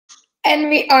And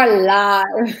we are live.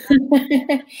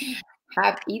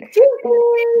 Happy Tuesday.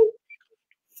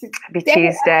 Happy Today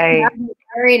Tuesday. we have a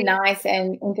very nice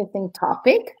and interesting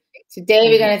topic. Today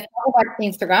we're going to talk about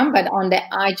Instagram, but on the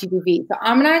IGTV. So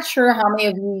I'm not sure how many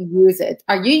of you use it.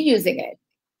 Are you using it?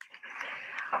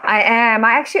 I am.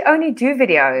 I actually only do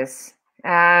videos.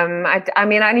 I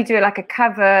mean, I only do like a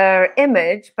cover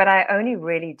image, but I only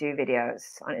really do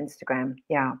videos on Instagram.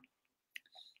 Yeah.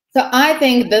 So I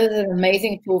think this is an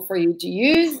amazing tool for you to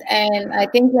use. And I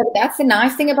think that that's the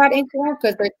nice thing about Instagram,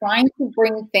 because they're trying to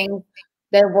bring things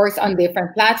that works on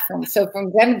different platforms. So for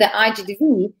example, the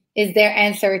IGTV is their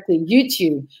answer to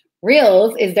YouTube.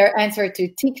 Reels is their answer to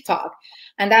TikTok.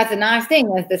 And that's a nice thing.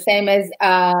 It's the same as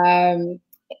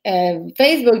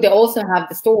Facebook. They also have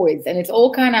the stories, and it's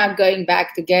all kind of going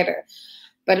back together.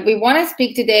 But we want to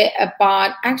speak today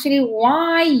about actually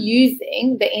why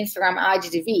using the Instagram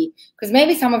IGTV, because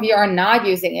maybe some of you are not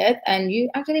using it and you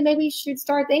actually maybe should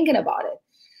start thinking about it.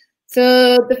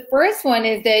 So the first one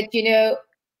is that,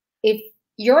 if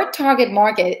your target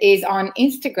market is on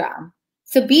Instagram,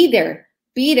 so be there,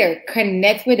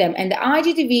 connect with them. And the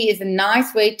IGTV is a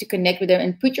nice way to connect with them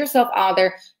and put yourself out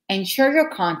there and share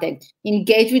your content,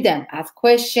 engage with them, ask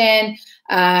questions,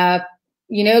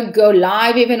 go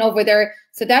live even over there.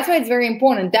 So that's why it's very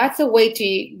important. That's a way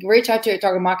to reach out to your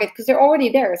target market, because they're already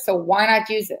there. So why not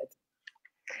use it?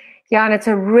 Yeah, and it's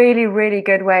a really, really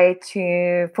good way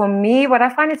for me, what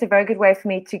I find is a very good way for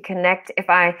me to connect if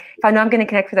I know I'm going to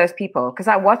connect with those people, because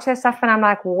I watch their stuff and I'm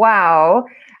like, wow,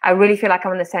 I really feel like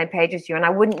I'm on the same page as you. And I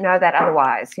wouldn't know that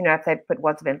otherwise, if they put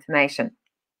lots of information.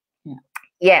 Yeah.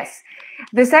 Yes.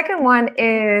 The second one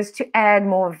is to add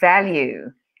more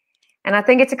value. And I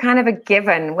think it's a kind of a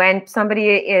given when somebody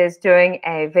is doing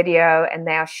a video and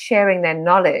they are sharing their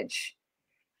knowledge.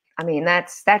 I mean, that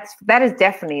is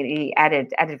definitely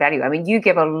added value. I mean, you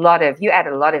add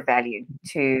a lot of value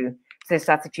to the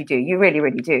stuff that you do. You really,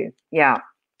 really do. Yeah.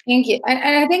 Thank you. And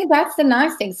I think that's the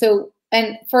nice thing. So,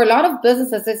 and for a lot of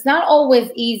businesses, it's not always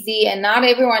easy, and not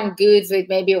everyone goods with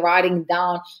maybe writing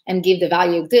down and give the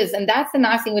value of this. And that's the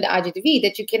nice thing with IGTV,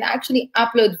 that you can actually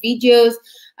upload videos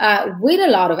with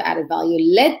a lot of added value.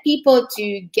 Let people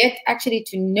to get actually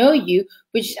to know you,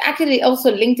 which is actually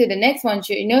also linked to the next one.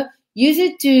 Use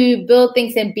it to build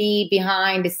things and be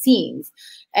behind the scenes.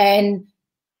 And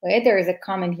wait, there is a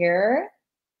comment here.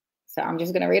 So I'm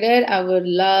just going to read it. I would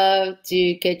love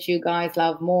to get you guys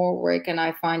live more. Where can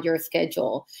I find your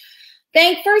schedule?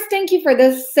 Thank you for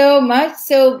this so much.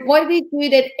 So what we do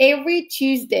that every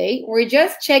Tuesday, we're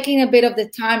just checking a bit of the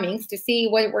timings to see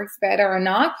what works better or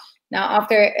not. Now,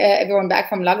 after everyone back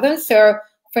from lockdown. So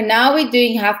for now, we're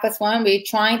doing 1:30. We're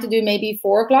trying to do maybe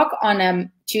 4 o'clock on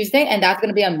Tuesday, and that's going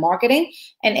to be on marketing.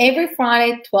 And every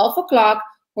Friday, 12 o'clock,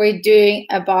 we're doing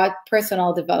about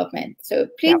personal development. So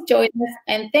please join us,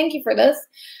 and thank you for this.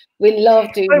 We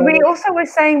love to. But we also were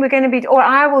saying we're going to be, or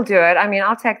I will do it. I mean,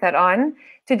 I'll take that on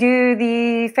to do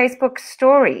the Facebook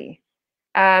story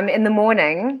in the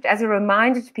morning as a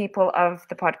reminder to people of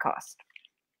the podcast.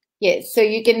 Yes, so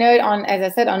you can know it on, as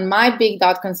I said, on my Big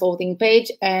Dot Consulting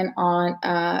page and on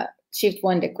Shift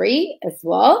 1 Degree as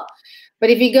well. But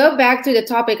if you go back to the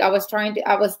topic, I was trying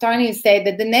to say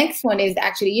that the next one is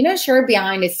actually, share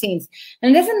behind the scenes.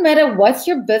 And it doesn't matter what's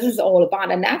your business all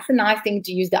about. And that's a nice thing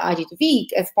to use the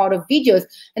IGTV as part of videos,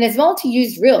 and as well to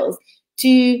use Reels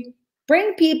to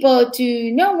bring people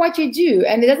to know what you do.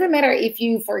 And it doesn't matter if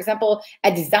you, for example,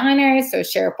 a designer, so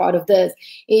share a part of this.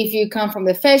 If you come from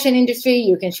the fashion industry,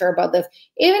 you can share about this.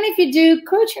 Even if you do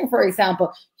coaching, for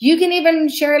example, you can even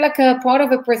share like a part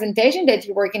of a presentation that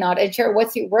you're working on and share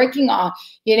what you're working on,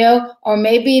 or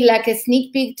maybe like a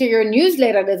sneak peek to your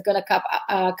newsletter that's going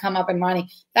to come up and running.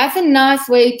 That's a nice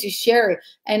way to share it.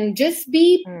 And just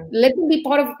let them be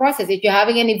part of the process. If you're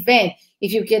having an event,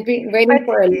 if you get ready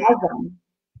for a live.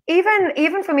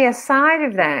 Even for me, aside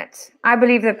of that, I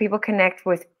believe that people connect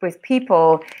with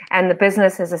people, and the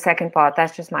business is the second part.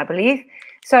 That's just my belief.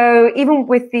 So even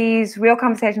with these real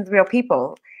conversations with real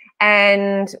people,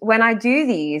 and when I do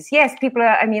these, yes, people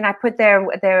are, I put their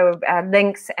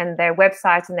links and their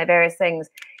websites and their various things.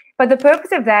 But the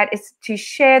purpose of that is to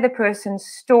share the person's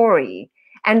story.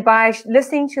 And by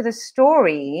listening to the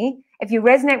story, if you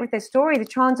resonate with their story, the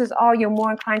chances are you're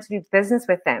more inclined to do business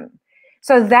with them.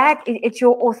 So that it's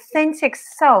your authentic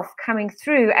self coming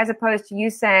through, as opposed to you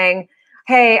saying,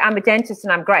 hey, I'm a dentist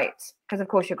and I'm great. Because of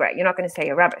course you're great. You're not going to say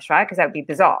you're rubbish, right? Because that would be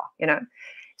bizarre,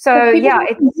 So yeah,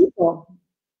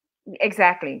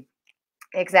 exactly.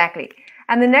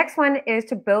 And the next one is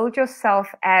to build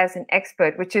yourself as an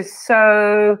expert, which is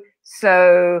so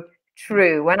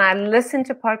true. When I listen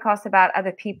to podcasts about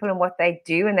other people and what they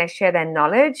do and they share their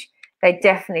knowledge, they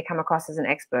definitely come across as an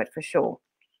expert for sure.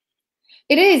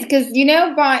 It is, because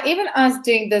by even us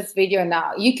doing this video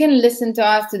now, you can listen to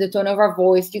us, to the tone of our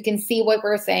voice. You can see what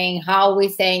we're saying, how we're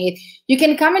saying it. You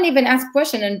can come and even ask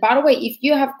questions. And by the way, if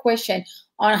you have question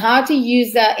on how to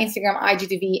use Instagram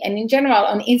IGTV and in general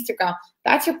on Instagram,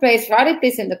 that's your place. Write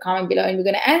this in the comment below and we're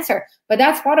going to answer. But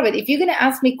that's part of it. If you're going to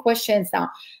ask me questions now,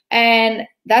 and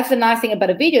that's the nice thing about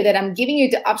a video, that I'm giving you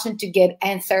the option to get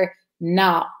answer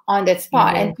now on that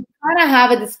spot and to kind of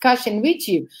have a discussion with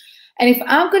you. And if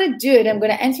I'm going to do it, I'm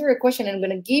going to answer your question and I'm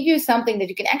going to give you something that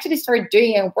you can actually start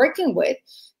doing and working with.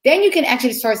 Then you can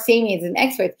actually start seeing me as an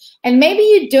expert. And maybe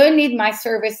you don't need my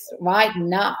service right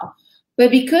now. But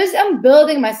because I'm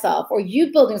building myself, or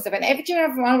you building yourself, and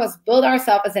every one of us build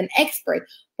ourselves as an expert,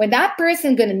 when that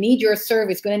person going to need your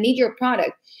service, going to need your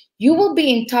product, you will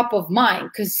be in top of mind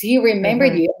because he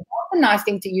remembered you. That's a nice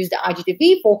thing to use the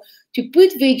IGTV for, to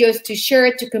put videos, to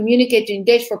share, to communicate, to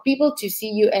engage, for people to see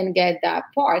you and get that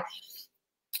part.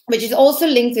 Which is also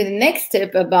linked to the next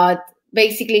tip about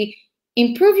basically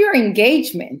improve your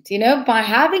engagement, by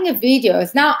having a video.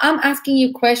 Now I'm asking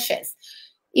you questions.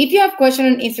 If you have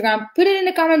questions on Instagram, put it in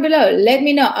the comment below. Let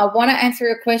me know. I want to answer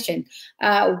your question.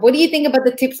 What do you think about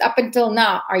the tips up until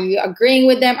now? Are you agreeing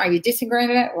with them? Are you disagreeing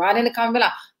with them? Write in the comment below.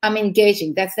 I'm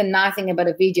engaging. That's the nice thing about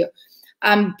a video.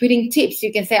 I'm putting tips.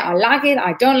 You can say, I like it,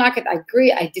 I don't like it, I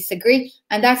agree, I disagree.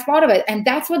 And that's part of it. And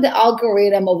that's what the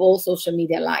algorithm of all social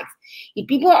media likes. If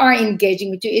people are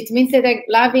engaging with you, it means that they're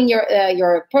loving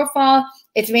your profile.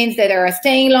 It means that they're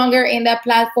staying longer in that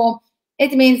platform.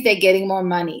 It means they're getting more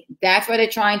money. That's what they're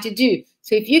trying to do.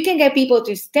 So if you can get people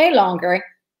to stay longer,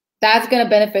 that's going to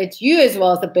benefit you as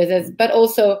well as the business, but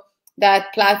also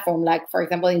that platform, like, for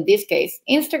example, in this case,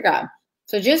 Instagram.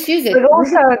 So just use it. But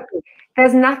also,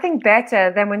 there's nothing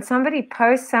better than when somebody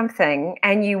posts something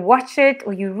and you watch it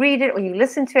or you read it or you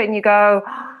listen to it and you go,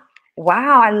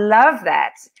 wow, I love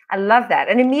that. I love that.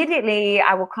 And immediately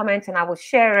I will comment and I will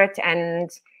share it. And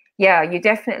yeah, you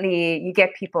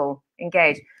get people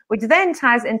engaged, which then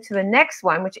ties into the next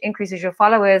one, which increases your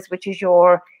followers, which is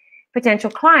your potential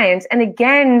clients. And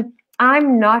again,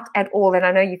 I'm not at all, and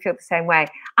I know you feel the same way,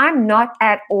 I'm not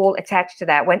at all attached to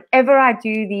that. Whenever I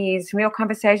do these real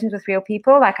conversations with real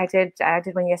people, like I did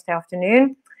one yesterday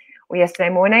afternoon or yesterday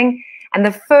morning, and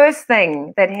the first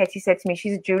thing that Hetty said to me,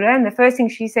 she's a jeweler, and the first thing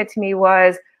she said to me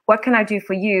was, what can I do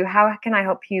for you? How can I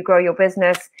help you grow your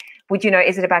business?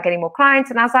 Is it about getting more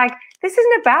clients? And I was like, this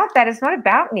isn't about that. It's not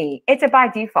about me. It's a by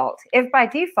default. If by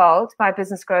default my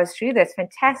business grows through, that's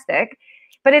fantastic.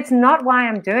 But it's not why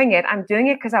I'm doing it. I'm doing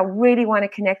it because I really want to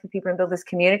connect with people and build this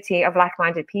community of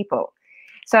like-minded people.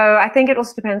 So I think it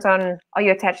also depends on, are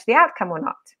you attached to the outcome or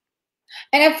not?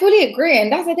 And I fully agree.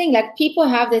 And that's the thing, like, people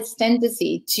have this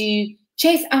tendency to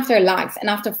chase after likes and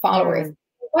after followers.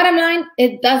 Bottom line,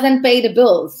 it doesn't pay the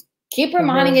bills. Keep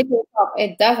reminding it to yourself,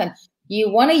 it doesn't. You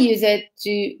want to use it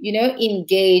to,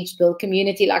 engage, build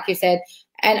community, like you said.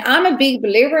 And I'm a big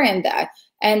believer in that.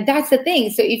 And that's the thing.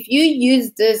 So if you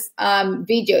use this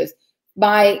videos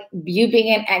by you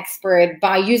being an expert,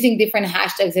 by using different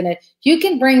hashtags in it, you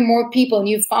can bring more people,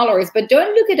 new followers. But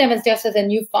don't look at them as just as a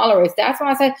new followers. That's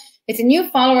why I said it's a new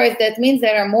followers. That means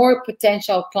there are more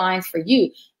potential clients for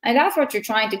you. And that's what you're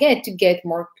trying to get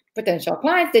more potential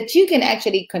clients that you can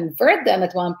actually convert them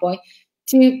at one point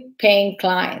to paying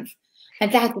clients.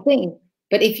 And that's the thing.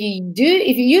 But if you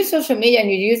use social media and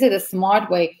you use it a smart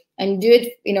way and do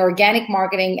it in organic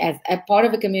marketing as a part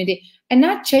of a community and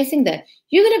not chasing that,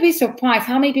 you're going to be surprised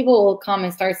how many people will come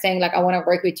and start saying, like, I want to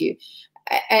work with you.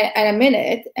 And a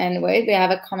minute, and wait, we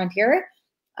have a comment here.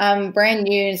 I'm brand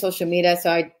new in social media,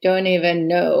 so I don't even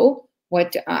know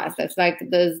what to ask. That's like,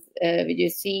 does you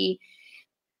see,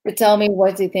 tell me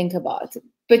what you think about it.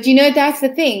 But that's the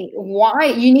thing. Why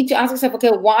you need to ask yourself,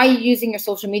 okay, why are you using your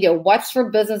social media? What's your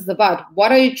business about?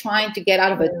 What are you trying to get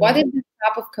out of it? What is the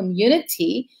type of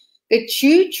community that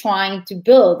you're trying to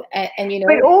build? And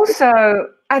But also,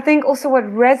 I think also what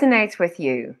resonates with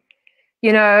you.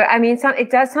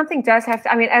 Something does have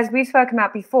to, as we've spoken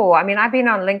about before, I've been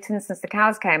on LinkedIn since the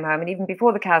cows came home and even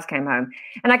before the cows came home.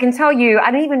 And I can tell you, I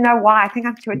don't even know why. I think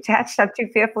I'm too attached. I'm too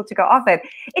fearful to go off it.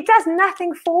 It does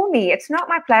nothing for me. It's not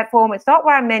my platform. It's not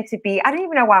where I'm meant to be. I don't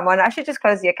even know why I'm on it. I should just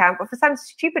close the account, but for some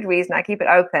stupid reason, I keep it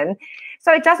open.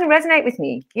 So it doesn't resonate with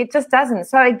me. It just doesn't.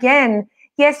 So again,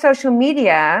 yes, social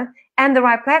media and the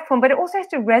right platform, but it also has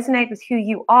to resonate with who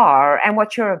you are and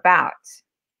what you're about.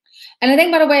 And I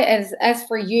think, by the way, as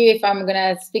for you, if I'm going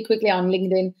to speak quickly on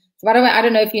LinkedIn, so by the way, I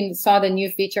don't know if you saw the new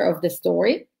feature of the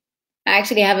story. I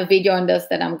actually have a video on this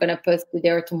that I'm going to post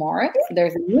there tomorrow. So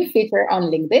there's a new feature on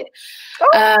LinkedIn.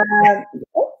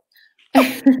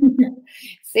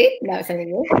 See, now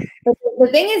something new. But the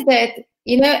thing is that,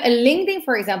 you know, a LinkedIn,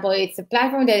 for example, it's a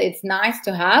platform that it's nice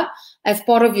to have as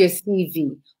part of your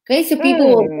CV. Okay, so people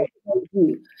will Mm, know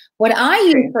you. What I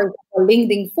use, true. for example,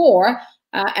 LinkedIn for,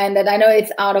 and that I know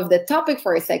it's out of the topic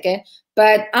for a second,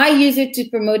 but I use it to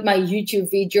promote my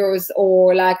YouTube videos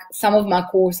or like some of my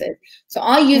courses. So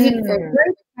I use it for Mm,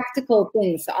 very practical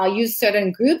things. So I'll use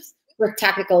certain groups for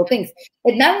tactical things.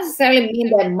 It doesn't necessarily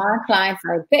mean that my clients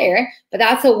are there, but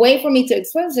that's a way for me to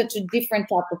expose it to different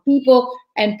type of people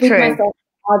and put true. myself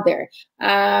out there.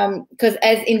 Because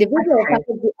as individuals, True.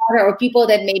 sometimes we are or people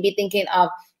that may be thinking of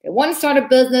they want to start a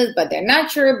business, but they're not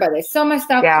sure, but there's so much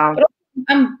stuff. Yeah.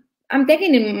 But I'm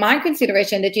taking in my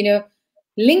consideration that, you know,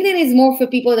 LinkedIn is more for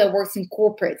people that works in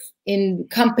corporates, in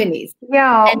companies.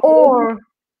 Yeah. And Or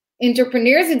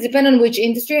entrepreneurs, it depends on which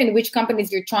industry and which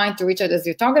companies you're trying to reach out as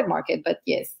your target market. But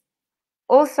yes.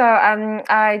 also,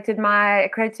 I did my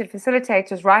accredited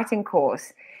facilitators writing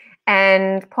course,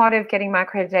 and part of getting my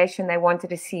accreditation, they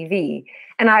wanted a CV.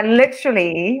 And I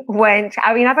literally went,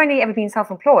 I mean, I've only ever been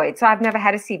self-employed, so I've never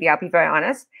had a CV, I'll be very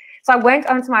honest. So I went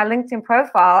onto my LinkedIn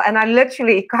profile and I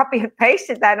literally copy and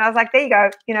pasted that. And I was like, there you go.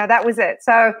 You know, that was it.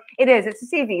 So it's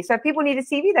a CV. So if people need a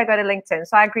CV, they go to LinkedIn.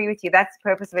 So I agree with you. That's the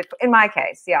purpose of it in my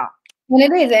case. Yeah. And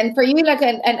it is. And for you, like,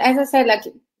 and as I said, like,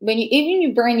 when you, even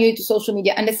you bring you to social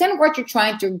media, understand what you're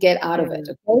trying to get out of it.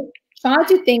 Mm. Okay. Try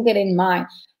to think it in mind.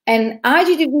 And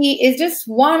IGTV is just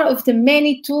one of the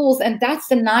many tools. And that's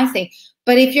the nice thing.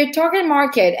 But if your target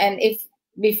market, and if,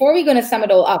 before we're going to sum it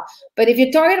all up, but if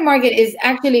your target market is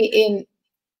actually in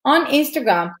on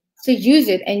Instagram, so use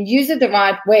it and use it the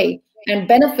right way and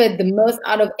benefit the most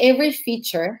out of every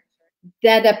feature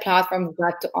that the platform's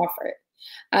got to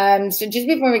offer. So just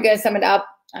before we go sum it up,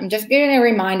 I'm just giving a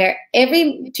reminder.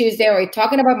 Every Tuesday, we're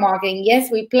talking about marketing. Yes,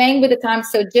 we're playing with the time,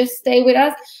 so just stay with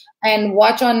us and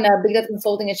watch on Big Data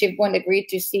Consulting and Shift 1 Degree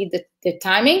to see the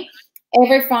timing.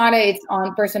 Every Friday, it's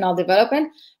on personal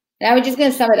development. Now we're just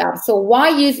going to sum it up. So why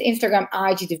use Instagram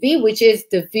IGTV, which is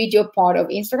the video part of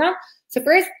Instagram? So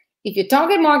first, if your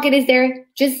target market is there,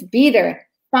 just be there.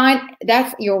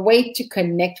 That's your way to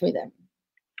connect with them.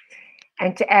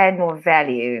 And to add more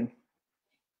value.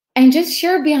 And just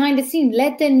share behind the scenes.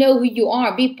 Let them know who you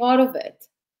are. Be part of it.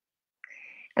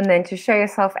 And then to show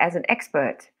yourself as an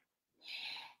expert.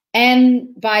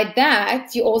 And by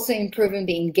that, you're also improving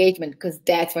the engagement, because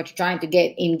that's what you're trying to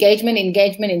get. Engagement,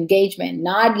 engagement, engagement.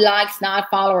 Not likes, not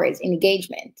followers,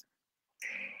 engagement.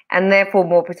 And therefore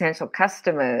more potential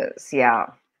customers. Yeah.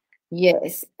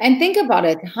 Yes. And think about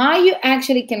it, how you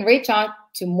actually can reach out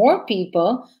to more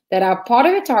people that are part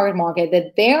of your target market,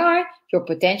 that they are your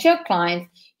potential clients,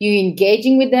 you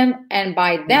engaging with them, and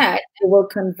by that, you will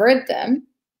convert them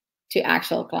to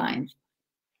actual clients.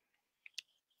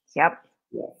 Yep.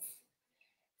 Yes.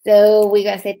 So we're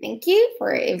gonna say thank you for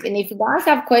and if you guys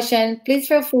have questions, please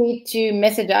feel free to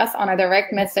message us on a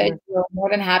direct message. We're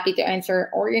more than happy to answer,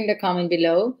 or in the comment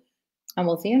below. And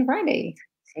we'll see you on Friday.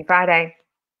 See you Friday.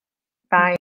 Bye.